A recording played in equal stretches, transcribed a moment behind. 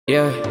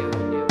Yeah,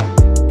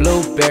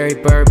 blueberry,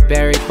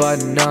 Burberry,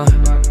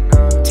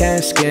 butternut, tan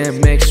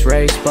skin, mixed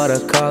race,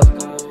 buttercup,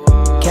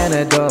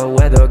 Canada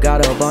weather,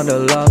 got a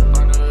bundle up.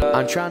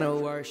 I'm trying to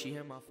work, she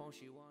hit my phone,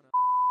 she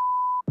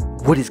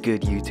wanna. What is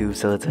good, YouTube?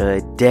 So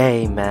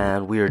today,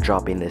 man, we are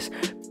dropping this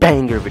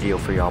banger video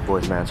for y'all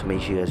boys, man. So make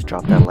sure you guys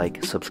drop that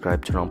like,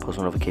 subscribe, turn on post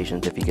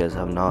notifications if you guys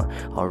have not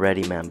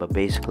already, man. But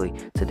basically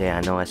today,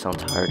 I know I sound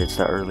tired, it's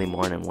the early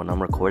morning when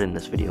I'm recording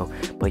this video,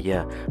 but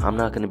yeah, I'm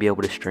not gonna be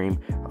able to stream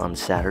on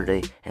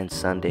Saturday and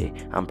Sunday,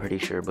 I'm pretty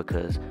sure,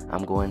 because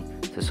I'm going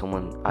to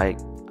someone.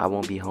 I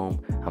won't be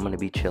home. I'm gonna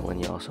be chilling,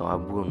 y'all, so I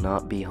will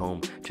not be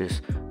home.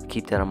 Just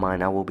keep that in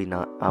mind. I will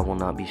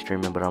not be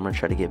streaming, but I'm gonna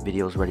try to get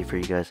videos ready for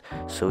you guys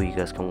so you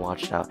guys can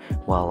watch that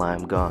while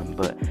I'm gone.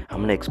 But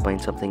I'm gonna explain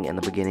something in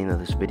the beginning of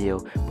this video,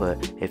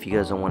 but if you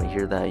guys don't want to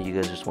hear that, you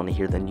guys just want to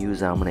hear the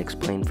news that I'm gonna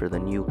explain for the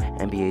new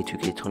NBA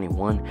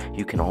 2K21,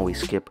 you can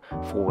always skip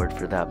forward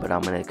for that. But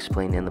I'm gonna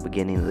explain in the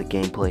beginning of the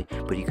gameplay,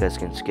 but you guys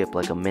can skip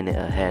like a minute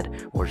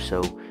ahead or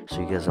so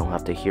you guys don't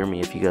have to hear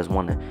me. If you guys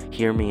want to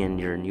hear me and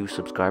you're a new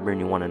subscriber and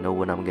you want to know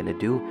what I'm gonna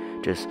do,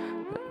 just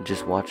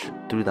watch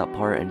through that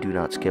part and do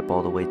not skip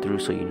all the way through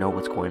so you know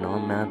what's going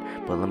on,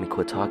 man. But let me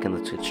quit talking,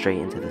 let's get straight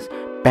into this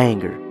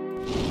banger.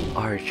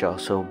 Alright, y'all,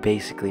 so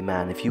basically,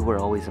 man, if you were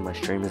always in my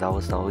streams, I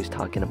was always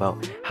talking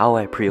about how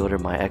I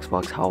pre-ordered my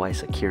Xbox, how I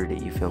secured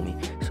it, you feel me?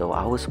 So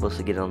I was supposed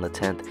to get it on the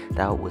 10th.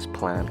 That was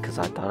planned because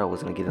I thought I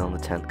was going to get it on the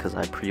 10th because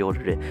I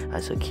pre-ordered it. I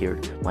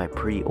secured my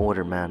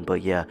pre-order, man.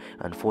 But yeah,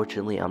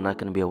 unfortunately, I'm not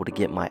going to be able to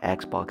get my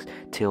Xbox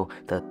till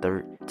the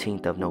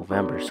 13th of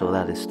November. So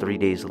that is 3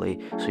 days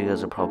late. So you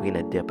guys are probably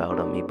going to dip out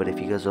on me. But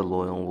if you guys are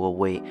loyal and will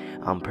wait,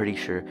 I'm pretty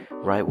sure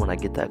right when I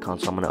get that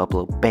console, I'm going to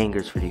upload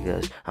bangers for you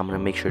guys. I'm going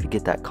to make sure to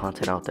get that content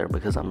out there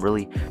because I'm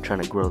really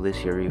trying to grow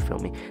this year, you feel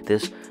me?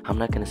 I'm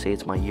not going to say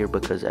it's my year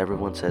because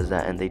everyone says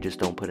that and they just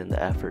don't put in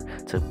the effort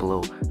to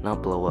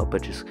not blow up,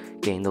 but just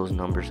gain those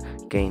numbers,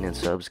 gain in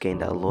subs, gain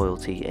that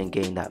loyalty, and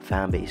gain that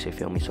fan base, you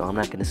feel me? So I'm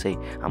not going to say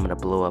I'm going to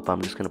blow up.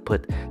 I'm just going to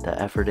put the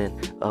effort in,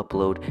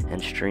 upload,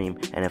 and stream,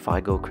 and if I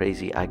go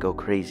crazy, I go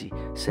crazy.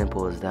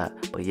 Simple as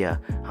that. But yeah,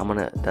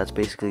 that's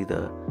basically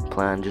the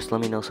plan. Just let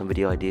me know some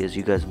video ideas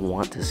you guys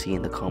want to see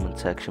in the comment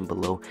section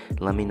below.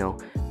 Let me know.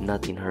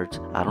 Nothing hurts.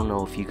 I don't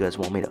know if you guys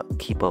want me to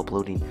keep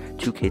uploading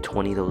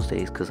 2K20 those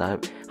days, because I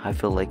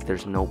feel like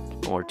there's no,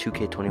 or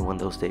 2K21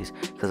 those days,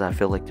 because I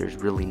feel like there's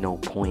really no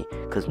point,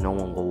 because no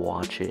one will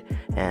watch it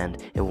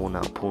and it will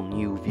not pull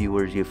new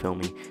viewers, you feel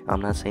me?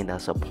 I'm not saying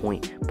that's a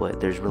point, but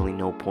there's really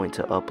no point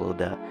to upload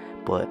that.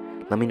 But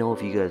let me know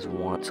if you guys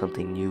want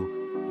something new,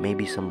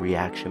 maybe some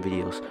reaction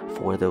videos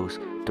for those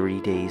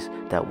 3 days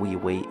that we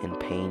wait in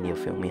pain, you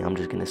feel me? I'm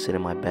just gonna sit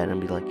in my bed and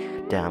be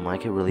like, damn, I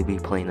could really be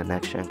playing the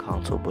next gen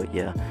console. But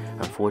yeah,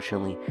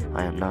 unfortunately,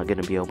 I am not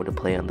gonna be able to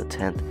play on the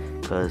 10th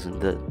because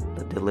the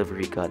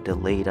delivery got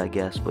delayed, I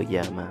guess. But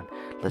yeah, man,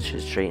 let's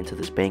just straight into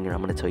this banger. I'm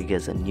gonna tell you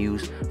guys the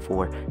news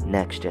for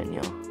next gen,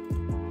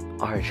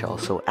 y'all. Alright, y'all,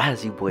 so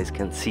as you boys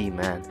can see,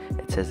 man,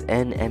 it says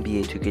in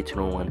NBA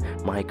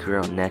 2K21 My Career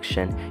on Next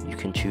Gen, you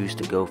can choose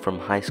to go from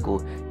high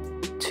school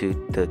to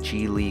the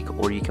G League,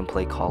 or you can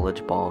play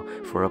college ball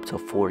for up to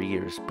 4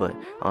 years. But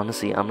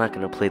honestly, I'm not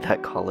gonna play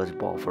that college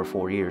ball for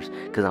 4 years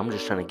because I'm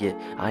just trying to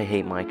I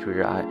hate my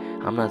career.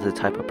 I'm not the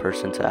type of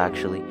person to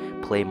actually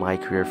play my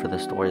career for the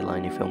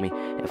storyline, you feel me?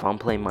 If I'm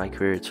playing my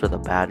career, it's for the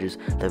badges,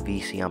 the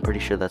VC. I'm pretty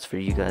sure that's for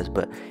you guys,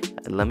 but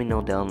let me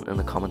know down in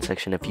the comment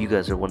section if you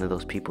guys are one of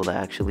those people that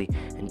actually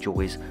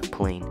enjoys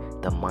playing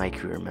the my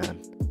career,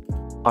 man.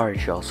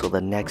 Alright, y'all, so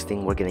the next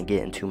thing we're gonna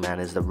get into,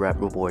 man, is the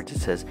rep rewards. It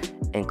says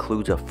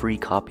includes a free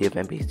copy of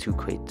NBA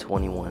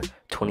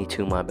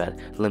 2K22, my bad,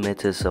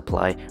 limited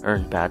supply,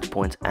 earned badge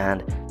points,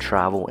 and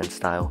travel and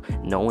style.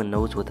 No one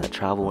knows what that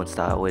travel and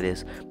style it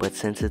is, but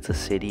since it's a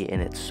city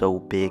and it's so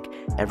big,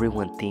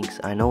 everyone thinks,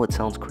 I know it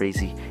sounds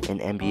crazy in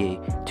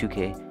NBA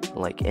 2K,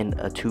 like in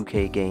a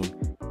 2K game,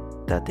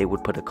 that they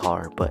would put a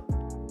car, but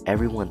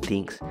everyone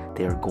thinks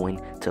they're going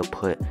to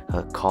put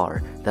a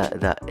car.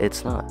 That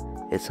it's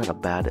not a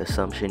bad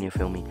assumption, you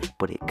feel me?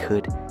 But it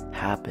could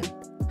happen.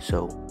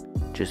 So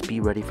just be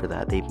ready for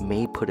that. They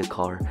may put a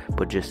car,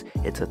 but just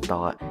it's a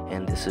thought,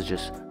 and this is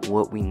just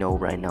what we know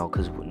right now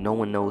because no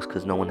one knows,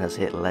 because no one has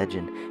hit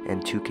legend in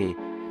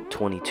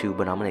 2K22.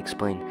 But I'm gonna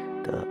explain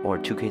or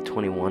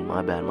 2K21,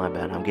 my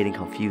bad, I'm getting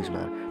confused,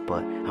 man.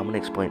 But I'm gonna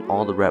explain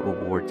all the rep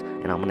rewards,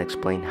 and I'm gonna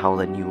explain how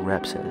the new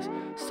rep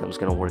system's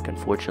gonna work.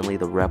 Unfortunately,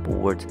 the rep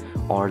rewards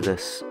are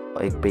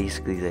like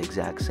basically the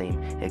exact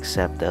same,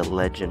 except the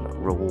legend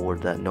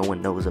reward that no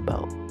one knows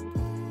about.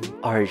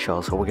 Alright,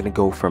 y'all, so we're gonna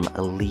go from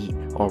elite,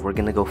 or we're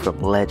gonna go from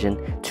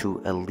legend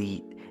to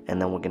elite, and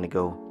then we're gonna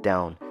go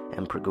down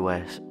and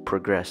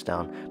progress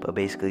down. But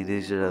basically,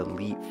 these are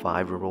elite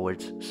 5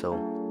 rewards,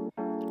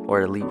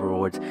 or elite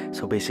rewards.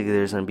 So basically,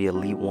 there's gonna be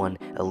elite 1,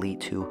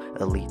 elite 2,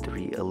 elite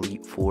 3,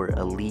 elite 4,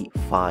 elite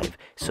 5.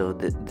 So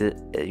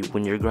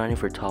when you're grinding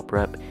for top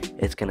rep,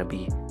 it's gonna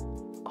be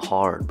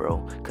hard, bro,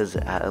 because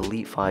at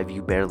Elite 5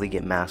 you barely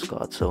get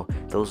mascots. So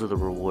those are the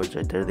rewards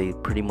right there. They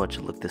pretty much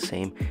look the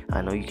same.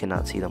 I know you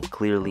cannot see them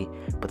clearly,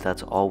 but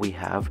that's all we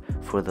have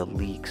for the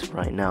leaks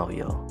right now,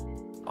 yo.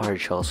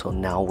 Alright, y'all, so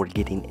now we're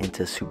getting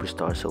into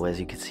Superstar. So as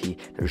you can see,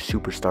 there's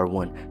Superstar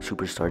 1,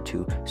 Superstar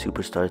 2,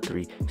 Superstar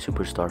 3,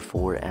 Superstar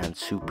 4, and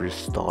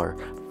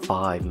Superstar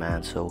 5,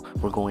 man. So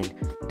we're going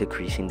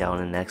decreasing down,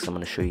 and next I'm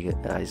going to show you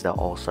guys the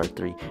All-Star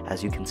 3.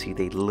 As you can see,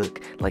 they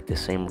look like the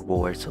same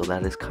reward, so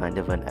that is kind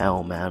of an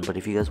L, man. But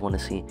if you guys want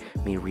to see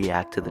me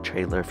react to the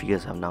trailer, if you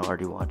guys have not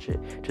already watched it,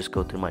 just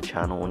go through my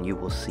channel and you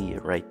will see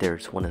it right there.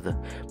 It's one of the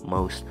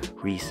most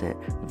recent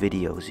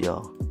videos,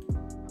 y'all.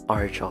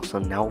 Alright, y'all, so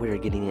now we're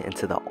getting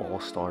into the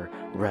All-Star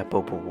Rep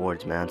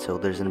rewards, man. So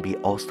there's going to be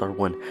All-Star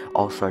 1,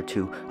 All-Star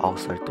 2,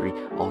 All-Star 3,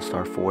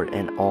 All-Star 4,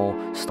 and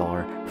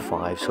All-Star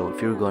 5. So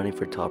if you're going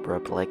for top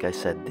rep, like I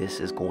said, this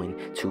is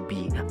going to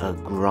be a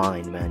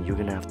grind, man. You're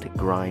going to have to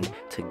grind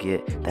to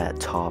get that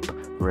top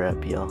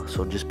rep, y'all.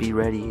 So just be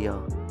ready,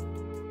 y'all.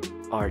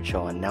 Alright,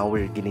 y'all, and now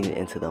we're getting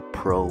into the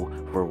Pro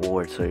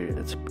rewards. So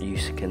you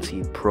can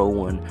see Pro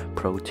 1,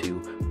 Pro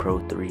 2, Pro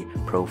 3,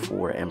 Pro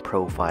 4, and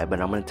Pro 5.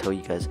 But I'm going to tell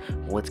you guys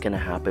what's going to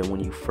happen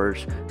when you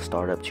first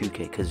start up 2K.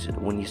 Because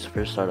when you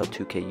first start up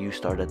 2K, you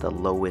start at the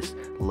lowest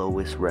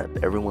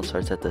rep. Everyone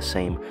starts at the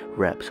same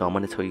rep. So I'm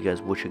going to tell you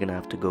guys what you're going to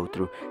have to go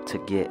through to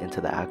get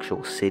into the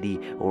actual city,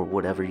 or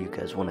whatever you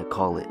guys want to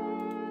call it.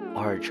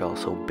 Alright, y'all,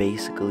 so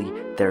basically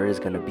there is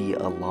going to be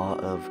a lot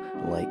of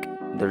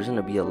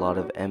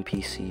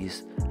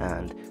NPCs,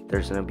 and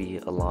there's going to be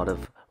a lot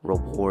of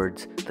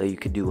rewards that you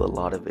could do, a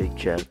lot of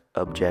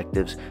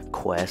objectives,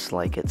 quests,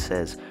 like it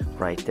says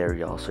right there,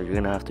 y'all. So you're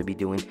gonna have to be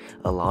doing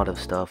a lot of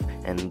stuff,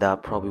 and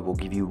that probably will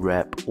give you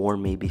rep, or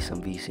maybe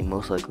some VC,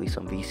 most likely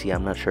some VC.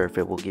 I'm not sure if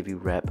it will give you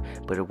rep,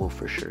 but it will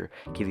for sure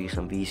give you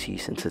some VC,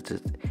 since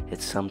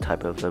it's some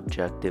type of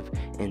objective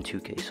in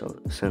 2K.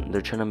 So they're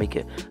trying to make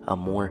it a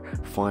more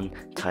fun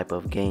type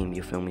of game,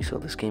 you feel me? So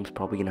this game's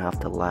probably gonna have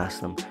to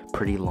last them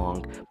pretty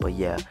long, but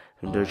yeah,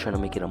 they're trying to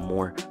make it a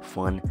more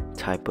fun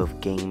type of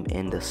game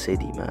in the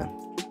city, man.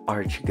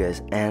 Alright, you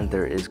guys, and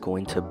there is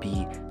going to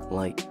be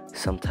like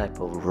some type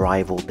of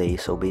rival day.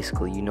 So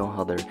basically, you know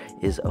how there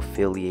is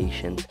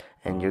affiliations,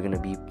 and you're gonna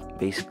be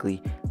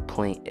basically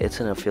playing, it's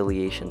an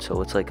affiliation,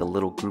 so it's like a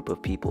little group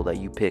of people that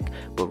you pick.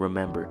 But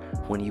remember,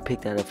 when you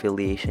pick that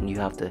affiliation, you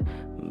have to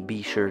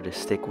be sure to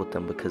stick with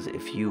them, because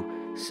if you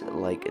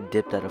like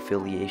dip that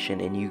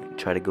affiliation and you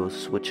try to go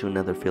switch to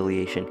another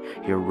affiliation,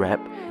 your rep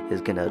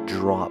is gonna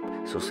drop.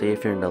 So say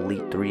if you're in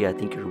Elite 3, I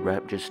think your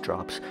rep just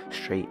drops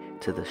straight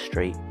to the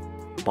straight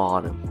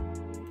bottom.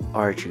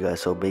 Alright, you guys,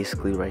 so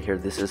basically right here,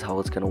 this is how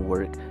it's gonna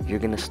work. You're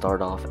gonna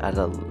start off at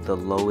the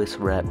lowest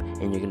rep,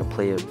 and you're gonna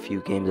play a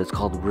few games. It's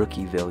called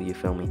Rookieville, you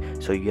feel me?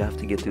 So you have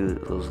to get through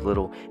those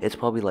little, it's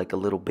probably like a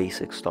little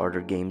basic starter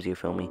games, you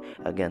feel me,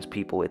 against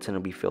people. It's gonna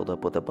be filled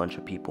up with a bunch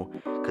of people,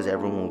 because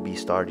everyone will be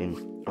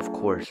starting, of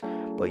course.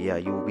 But yeah,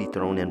 you will be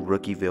thrown in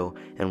Rookieville,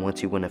 and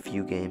once you win a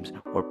few games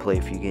or play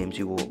a few games,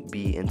 you will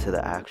be into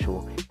the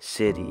actual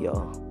city,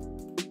 y'all.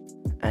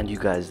 And you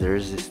guys, there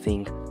is this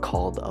thing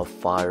called a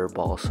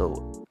fireball.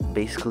 So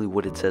basically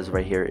what it says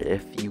right here,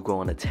 if you go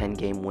on a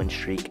 10-game win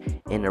streak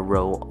in a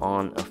row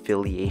on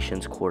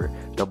affiliations court,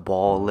 the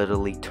ball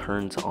literally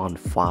turns on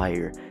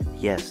fire.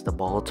 Yes, the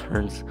ball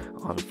turns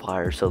on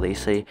fire. So they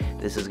say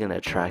this is gonna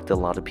attract a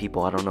lot of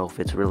people. I don't know if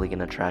it's really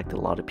gonna attract a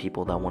lot of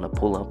people that want to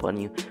pull up on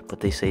you, but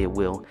they say it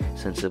will,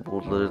 since it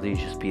will literally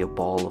just be a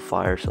ball of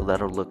fire. So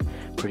that'll look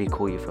pretty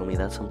cool, you feel me?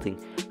 That's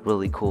something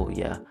really cool,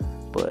 yeah.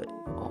 But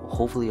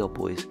hopefully, y'all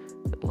boys,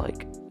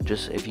 like,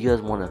 just if you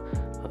guys want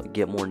to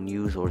get more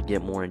news or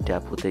get more in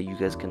depth with it, you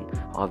guys can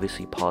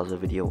obviously pause the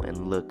video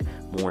and look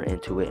more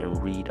into it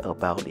and read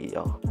about it,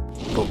 y'all.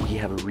 But we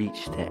have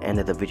reached the end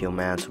of the video,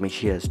 man, so make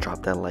sure you guys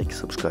drop that like,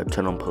 subscribe,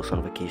 turn on post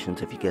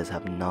notifications if you guys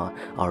have not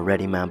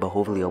already, man. But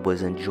hopefully y'all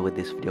boys enjoyed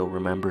this video.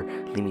 Remember,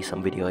 leave me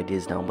some video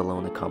ideas down below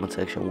in the comment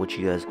section, what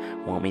you guys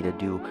want me to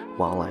do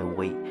while I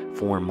wait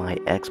for my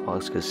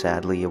Xbox, because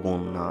sadly it will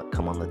not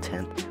come on the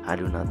 10th. I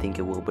do not think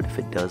it will, but if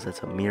it does, that's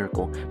a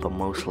miracle, but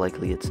most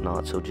likely it's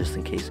not. So just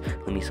in case,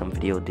 leave me some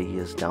video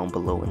ideas down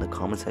below in the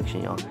comment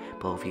section, y'all.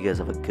 But hope you guys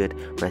have a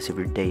good rest of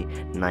your day,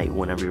 night,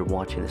 whenever you're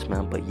watching this,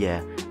 man. But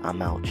yeah,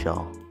 I'm out, y'all.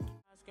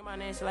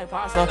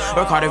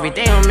 Work hard every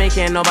day on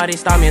making nobody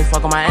stop me and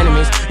fuck on my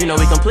enemies. You know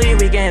we complete,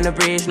 we getting the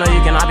breeze. No, you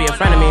cannot be a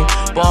friend of me.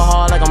 Ball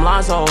hard like I'm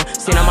Lonzo.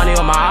 See the money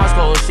with my eyes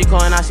closed. She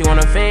calling out, she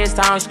wanna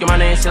FaceTime. She get my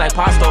name, she like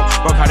Pasto.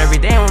 Work hard every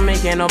day on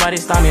making nobody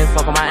stop me and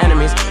fuck on my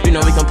enemies. You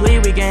know we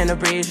complete, we getting the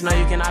breeze. No,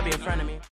 you cannot be a friend of me.